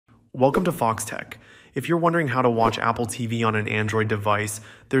Welcome to Foxtecc. If you're wondering how to watch Apple TV on an Android device,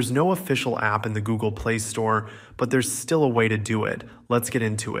 there's no official app in the Google Play Store, but there's still a way to do it. Let's get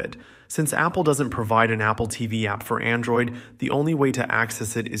into it. Since Apple doesn't provide an Apple TV app for Android, the only way to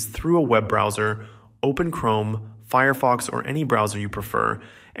access it is through a web browser. Open Chrome, Firefox, or any browser you prefer,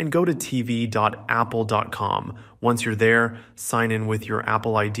 and go to tv.apple.com. Once you're there, sign in with your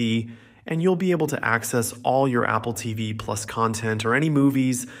Apple ID, and you'll be able to access all your Apple TV Plus content or any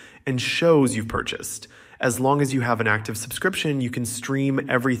movies and shows you've purchased. As long as you have an active subscription, you can stream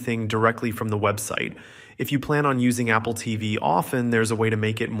everything directly from the website. If you plan on using Apple TV often, there's a way to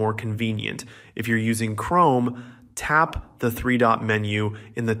make it more convenient. If you're using Chrome, tap the three-dot menu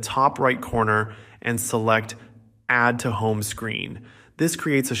in the top right corner and select Add to Home Screen. This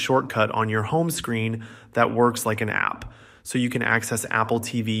creates a shortcut on your home screen that works like an app, so you can access Apple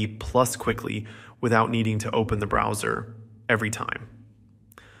TV Plus quickly without needing to open the browser every time.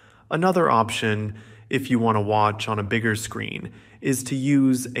 Another option, if you want to watch on a bigger screen, is to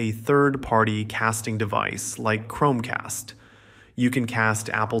use a third-party casting device like Chromecast. You can cast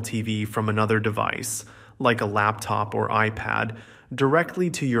Apple TV from another device, like a laptop or iPad, directly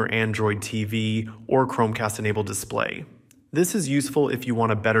to your Android TV or Chromecast-enabled display. This is useful if you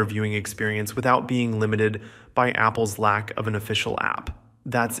want a better viewing experience without being limited by Apple's lack of an official app.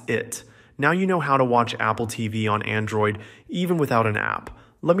 That's it. Now you know how to watch Apple TV on Android even without an app.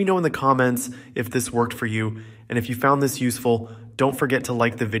 Let me know in the comments if this worked for you, and if you found this useful, don't forget to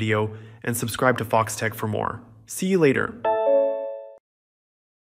like the video and subscribe to Foxtecc for more. See you later.